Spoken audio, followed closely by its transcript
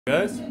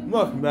Guys,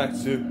 welcome back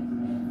to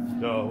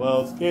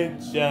Noel's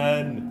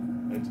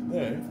Kitchen, and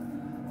today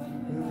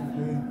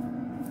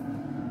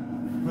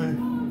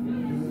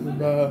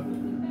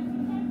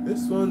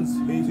this one's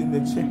eating the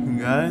chicken,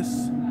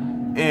 guys,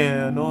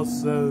 and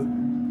also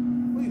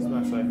please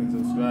smash like and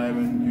subscribe,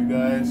 and you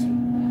guys,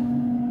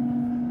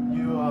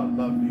 you are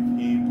lovely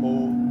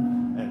people,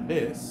 and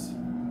this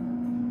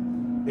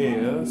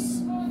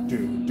is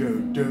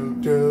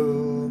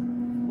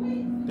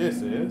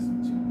this is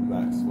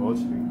Maxwell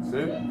chicken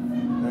soup,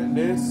 and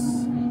this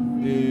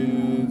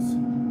is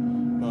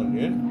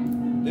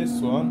onion. This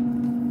one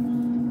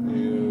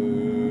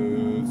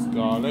is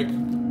garlic.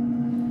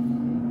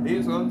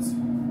 These ones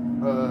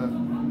are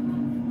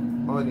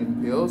onion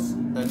peels,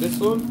 and this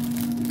one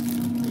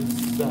is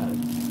salad.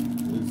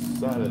 It's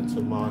salad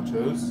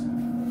tomatoes.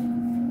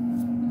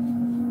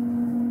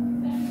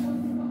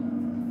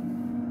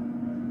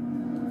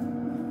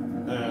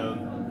 And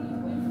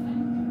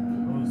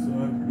also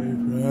I pray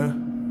prayer.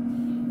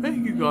 Thank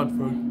you, God,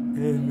 for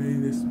giving me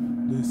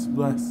this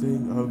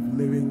blessing of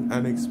living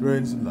and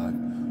experiencing life.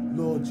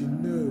 Lord, you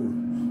know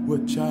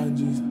what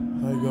challenges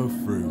I go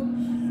through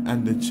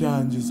and the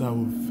challenges I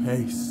will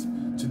face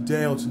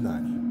today or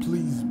tonight.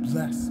 Please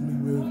bless me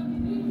with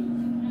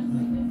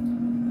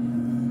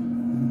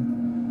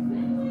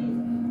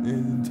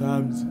in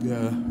times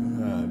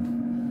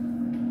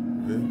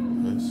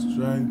with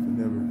strength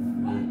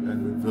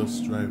and with your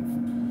strength.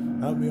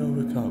 Help me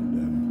overcome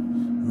them.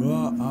 You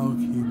are our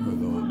keeper,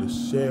 Lord, the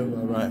shade of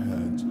our right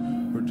hand.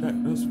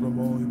 Protect us from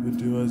all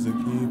evildoers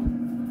and keep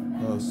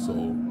our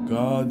soul.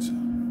 God,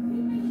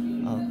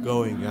 our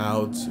going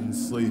out and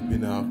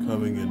sleeping, our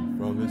coming in,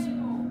 promise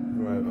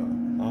forever.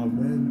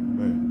 Amen.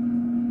 Amen.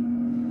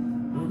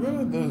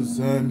 Remember those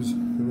times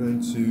we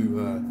went to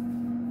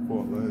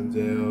Fort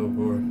Lauderdale or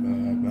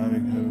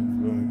Birmingham,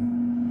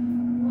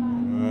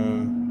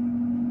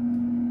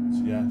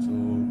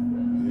 Seattle,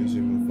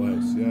 using my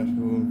flight,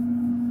 Seattle,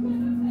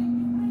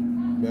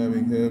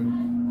 Birmingham,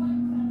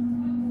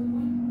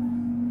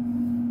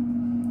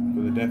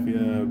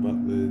 Philadelphia,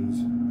 Butlins,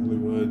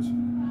 Hollywood,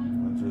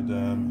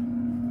 Amsterdam,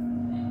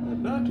 and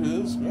that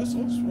is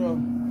vessels from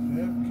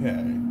JFK.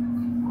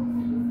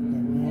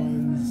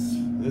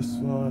 This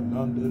one,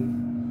 London,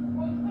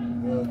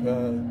 America,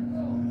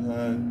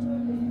 and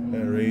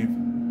Harry,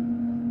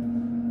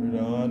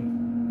 Iran.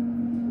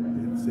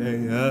 It's a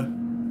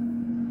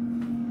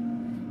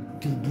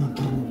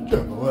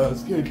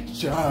Noel's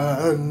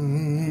Kitchen.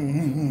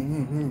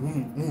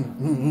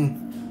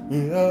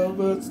 Yeah,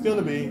 but it's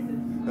gonna be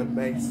an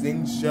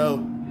amazing show,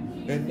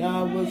 and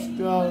I was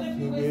going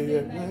to be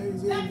an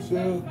amazing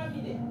show.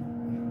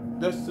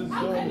 This is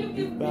gonna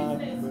be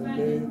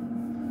family.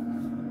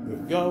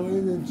 We're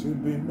going into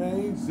be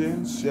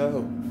amazing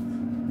show.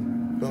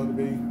 Gonna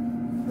be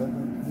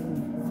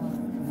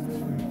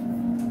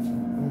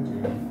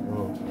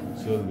oh,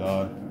 it's a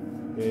lot of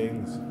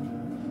things.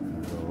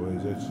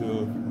 Always a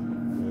true.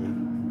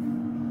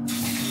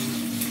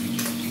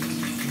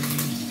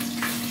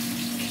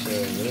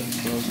 Okay, let's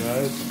go,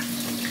 guys.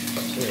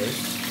 Here.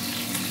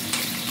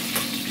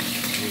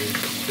 We're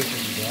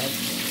sticking that.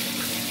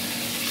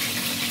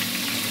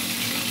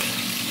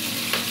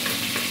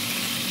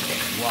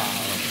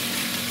 Wow.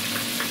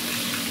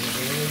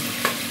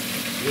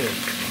 Yes.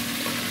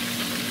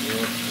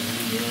 Yes,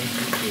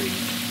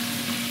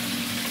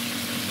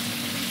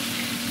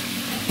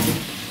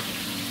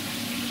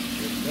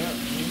 that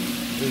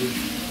is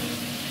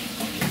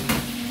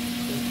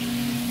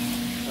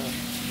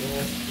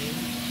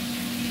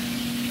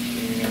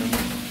and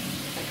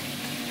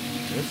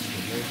this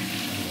is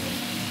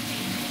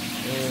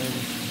and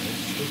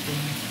it's chicken.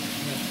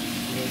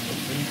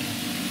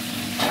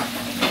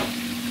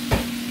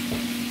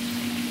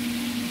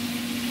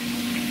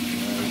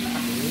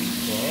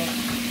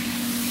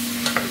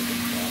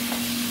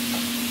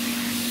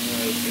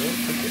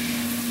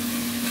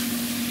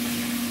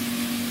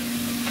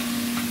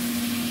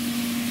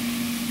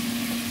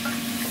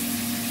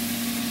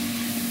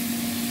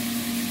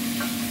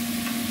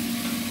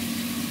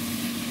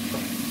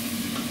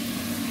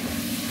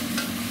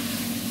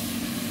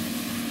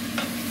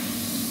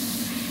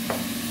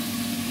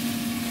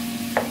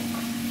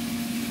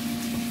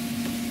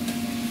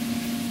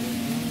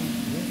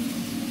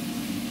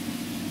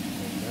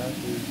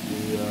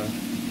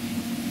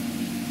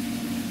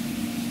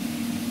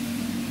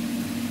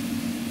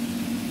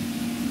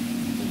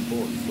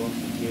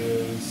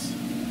 Sausages,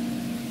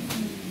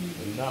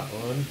 and that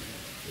one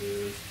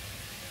is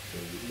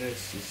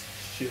delicious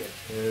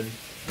chicken.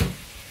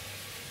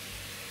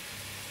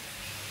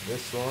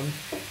 This one,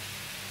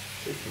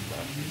 chicken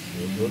back is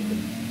still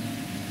cooking.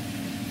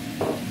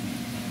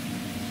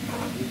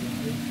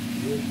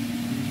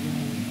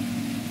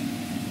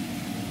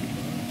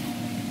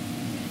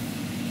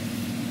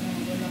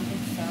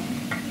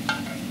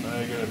 Now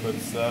you're gonna put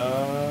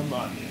some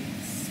onions.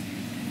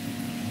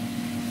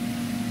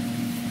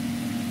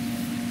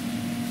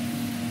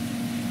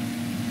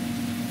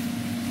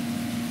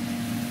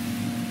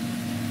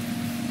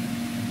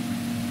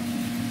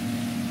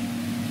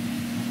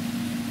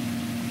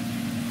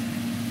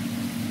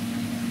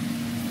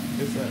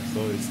 Is that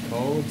so it's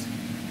called?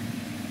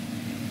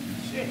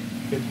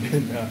 Chicken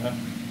dinner.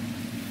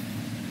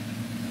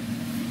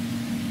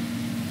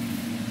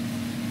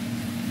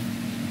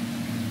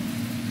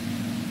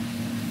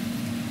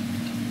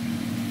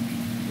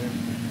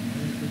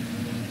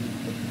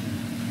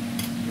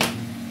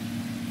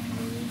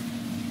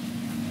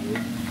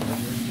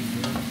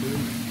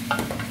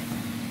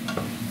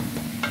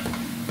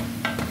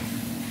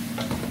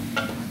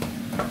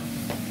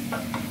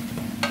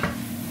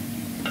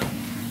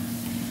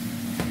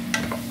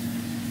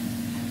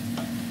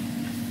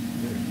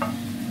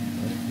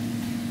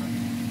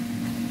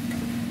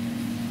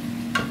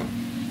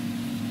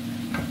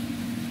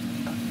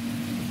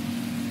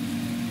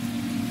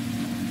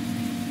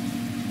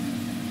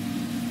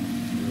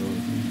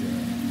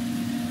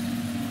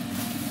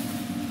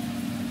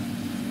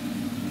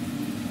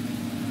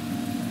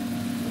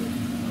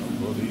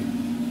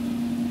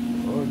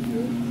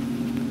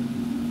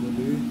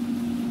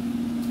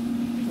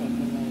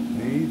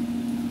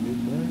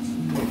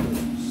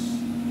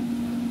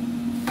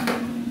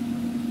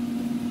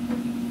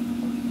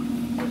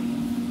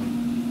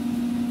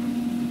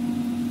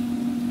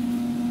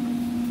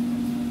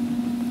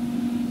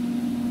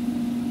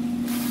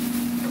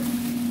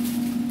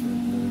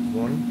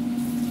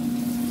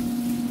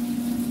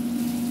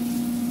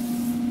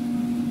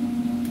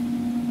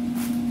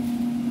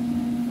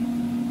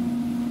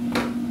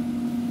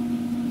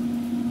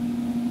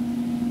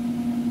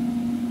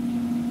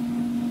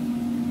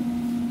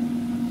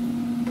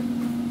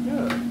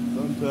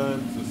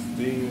 Sometimes the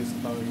steam is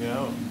coming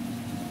out.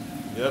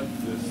 Yep,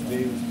 the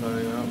steam is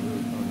coming out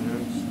with the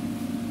onions.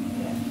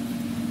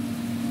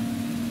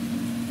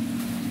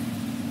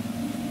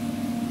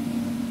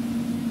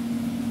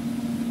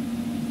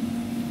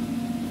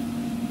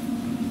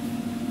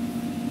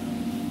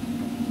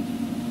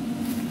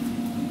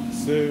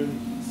 Soon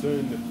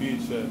in the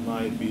future it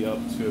might be up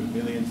to 1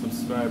 million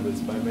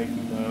subscribers by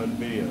making my own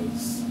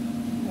videos.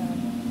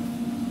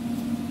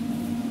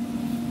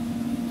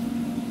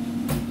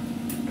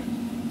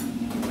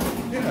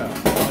 Yeah,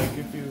 like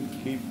if you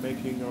keep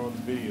making your own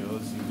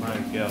videos, you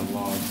might get a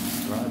lot of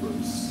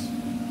subscribers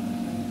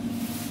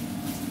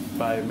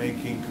by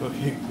making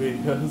cooking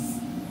videos.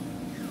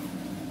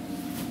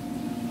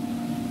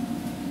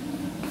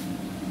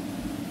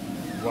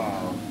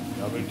 Wow,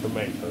 yummy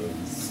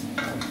tomatoes.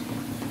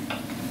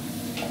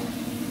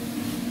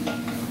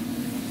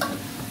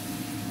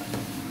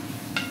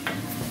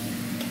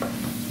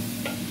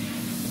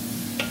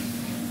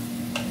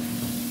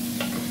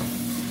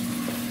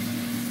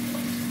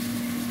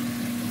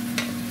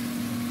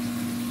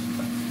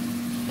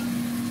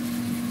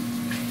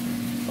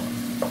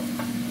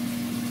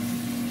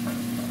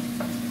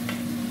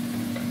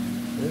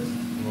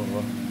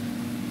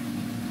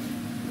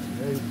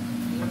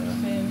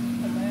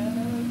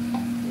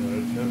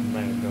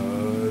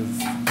 Tomatoes.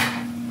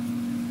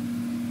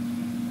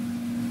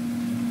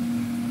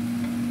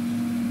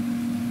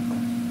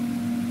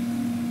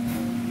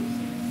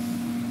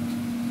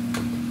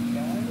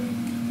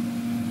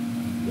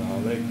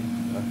 Garlic.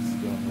 That's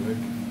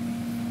garlic.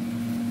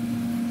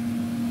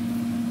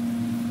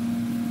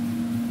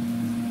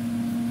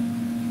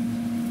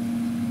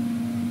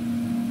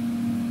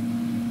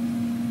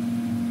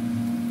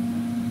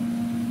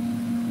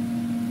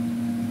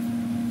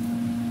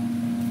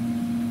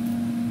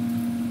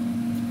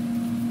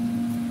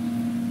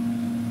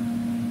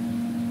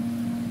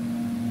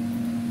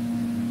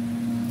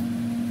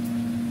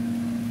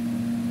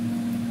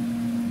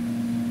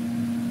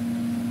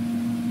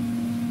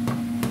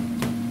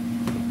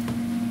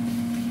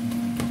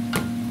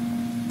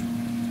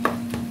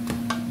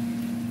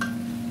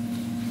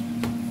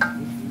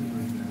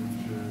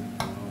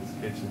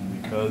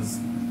 Because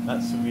that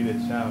should be the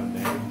channel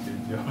name to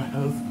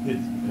Joel's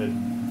Kitchen.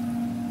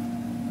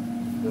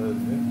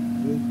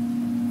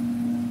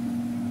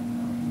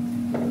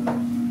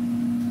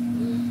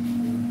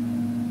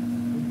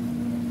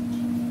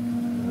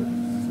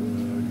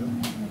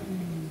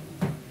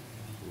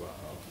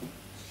 Wow,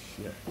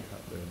 shit,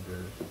 got them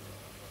good.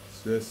 It's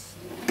just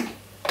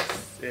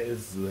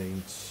sizzling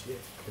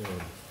chicken.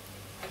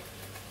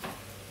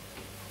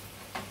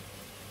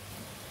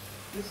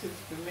 This is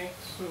to make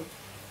soup.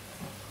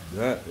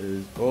 That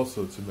is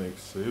also to make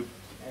soup.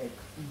 Like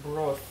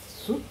broth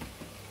soup.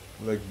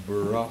 Like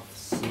broth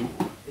soup.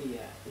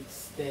 Yeah,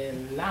 it's the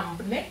lamb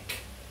neck.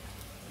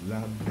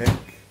 Lamb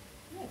neck.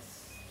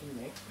 Yes, to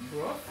make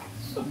broth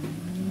soup.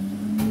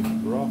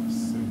 Broth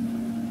soup.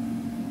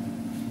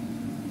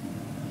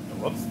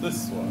 And what's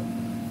this one?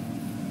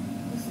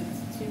 This is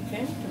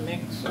chicken to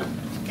make soup.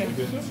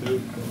 Chicken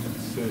soup.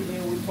 Soup.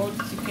 Yeah, we call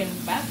chicken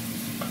back.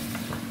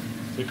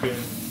 Chicken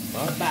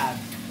what? Bag.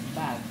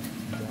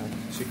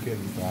 Chicken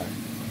back.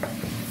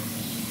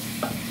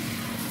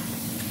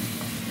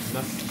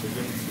 That's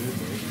chicken soup,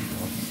 right?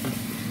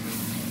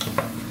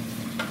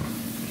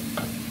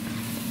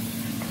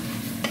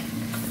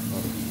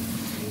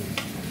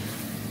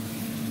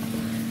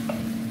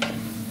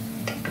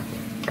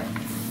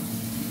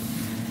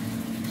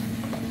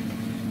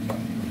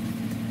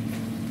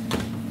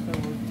 So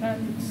we'll turn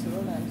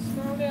and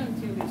slowly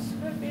until it's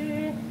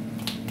ready.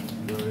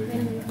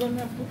 Then we're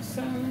gonna put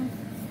some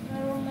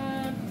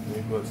aromat.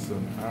 We put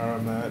some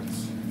aromat.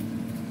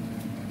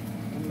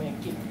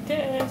 Make it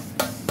taste.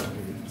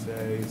 Make it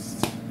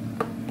taste.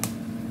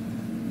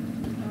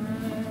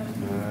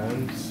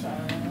 And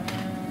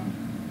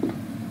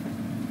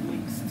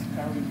mixed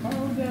curry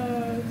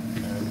powder.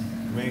 And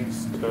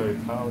mixed curry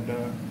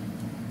powder.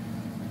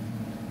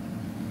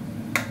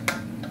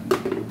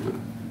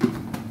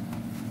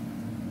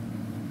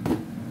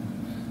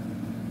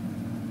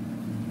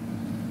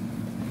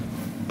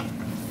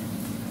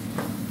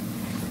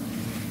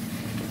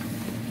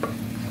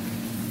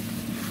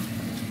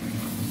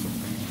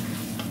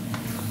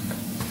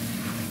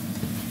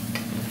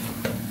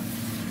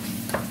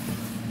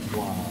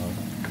 Wow,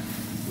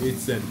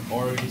 it's an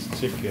orange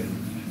chicken.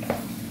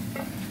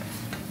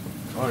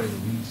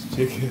 Orange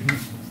chicken.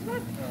 It's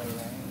not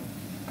alright.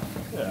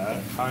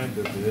 Yeah, kind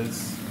of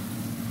is.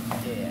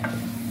 Yeah.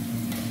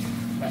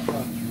 But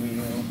not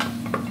real.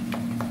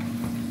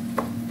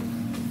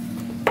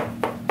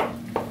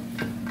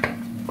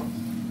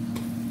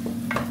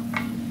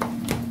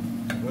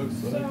 Looks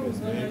So like we're it's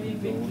gonna made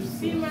leave it to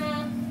simmer.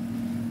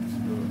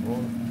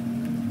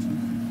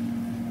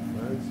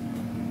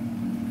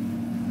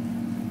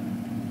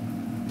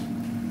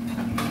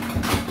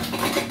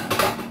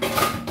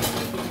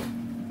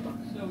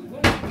 So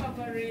we're gonna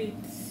cover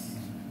it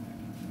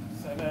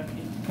so that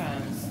it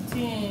can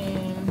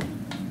steam.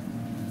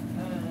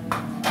 And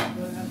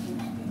we're gonna put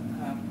a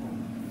cup of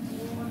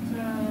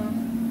water.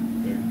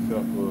 A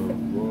cup of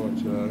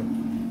water.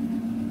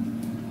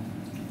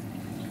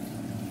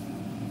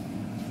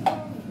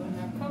 We're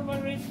gonna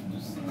cover it to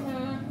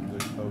simmer.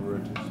 Cover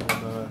it to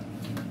simmer.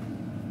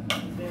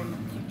 And then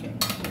you can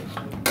taste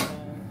it.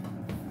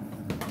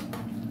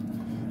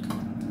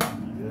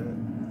 Yeah.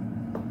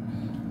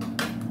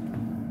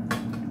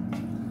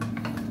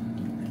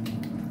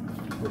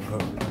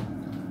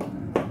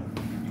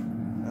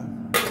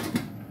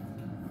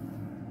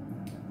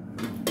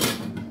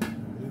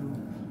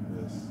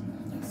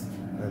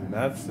 And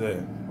that's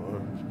it.